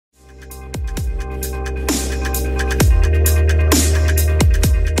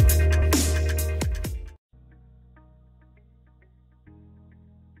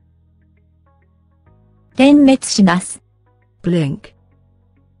点滅します。blink,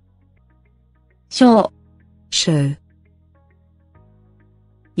 show、 show,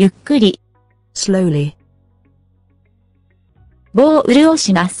 ゆっくり、 slowly, 棒を潤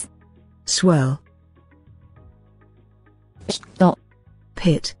します。swell, きっと、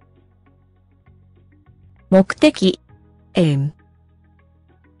 pit, 目的、 aim,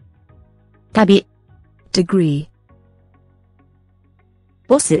 旅、 degree,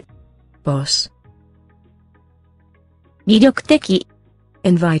 ボス、 boss, 魅力的、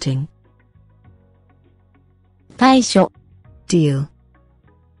 inviting, 対処、 deal,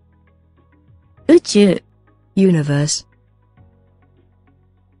 宇宙、 universe,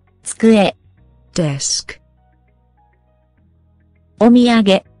 机、 desk, お土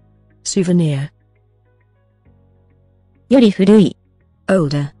産、 souvenir, より古い、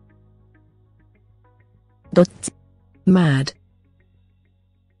 older, どっち、 mad,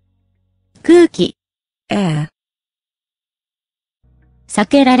 空気、 air, 避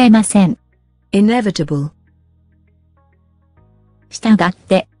けられません。 inevitable, 従っ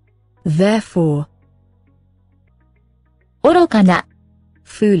て、 therefore, 愚かな、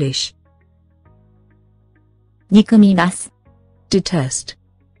 foolish, 憎みます。 detest,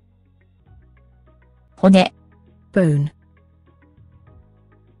 骨、 bone,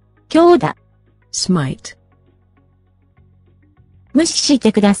 強打、 smite, 無視し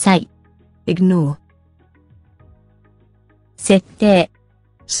てください。 ignore, 設定、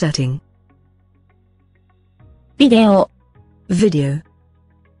 setting, ビデオ、 video,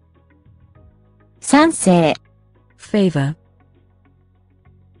 賛成、 favor,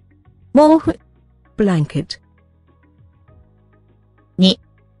 毛布、 blanket, に、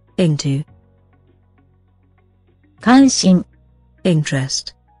 into, 関心、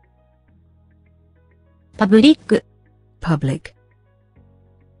 interest, パブリック、 public,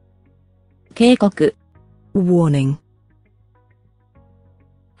 警告、 warning,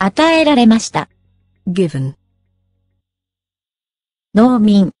 与えられました。given, 農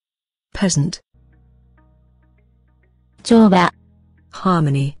民、 peasant, 調和、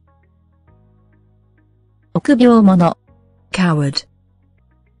 harmony, 臆病者、 coward,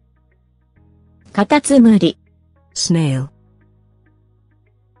 カタツムリ、 snail,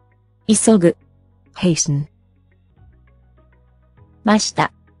 急ぐ、 hasten, まし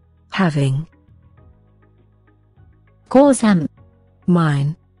た、 having, 鉱山、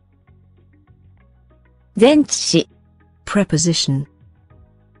 mine, 前置詞、 preposition,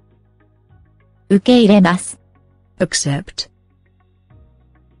 受け入れます。 accept,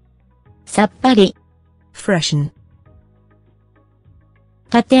 さっぱり、 freshen,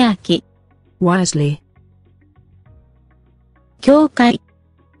 立て飽き、 wisely, 境界、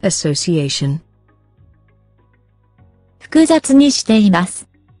 association, 複雑にしています。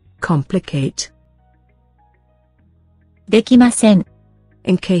 complicate, できません。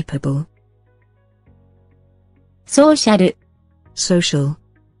 incapable, ソーシャル、 social,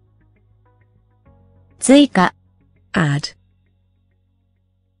 追加、 add,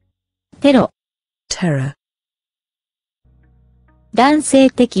 テロ、 terror, 男性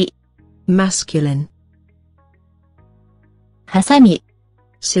的、 masculine, ハサミ、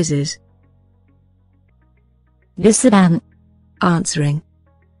 scissors, 留守番、 answering,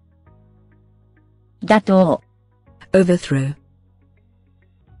 打倒、 overthrow,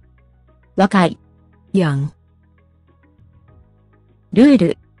 若い、 young, ルー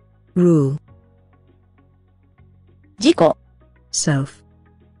ル、 rule, 自己、 self,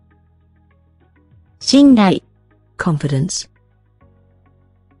 信頼、 confidence,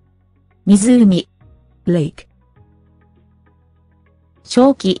 湖、 lake,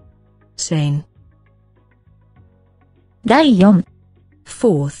 正気、 sane, 第4、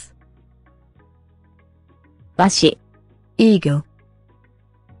 fourth, 和紙、 eagle,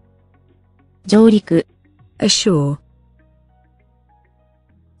 上陸、 ashore,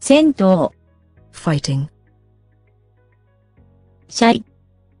 戦闘、 fighting, シャイ、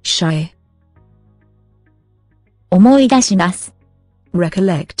 shy, 思い出します。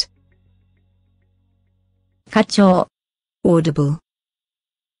 recollect, 課長、 audible,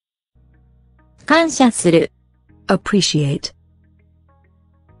 感謝する、 appreciate,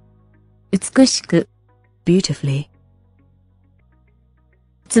 美しく、 beautifully,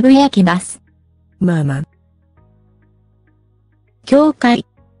 つぶやきます。 murmur, 境界、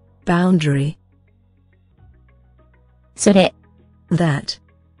 boundary, それ、 that,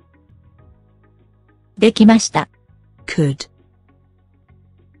 できました。 could,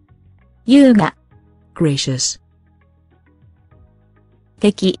 優雅、 gracious,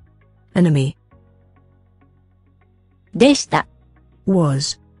 敵、 enemy, でした。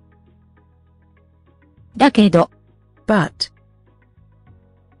 was, だけど、but,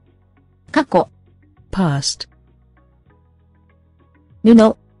 過去、 past,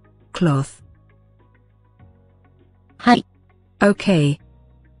 布、 cloth, はい、 okay,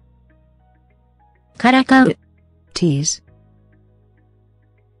 からかう、 tease,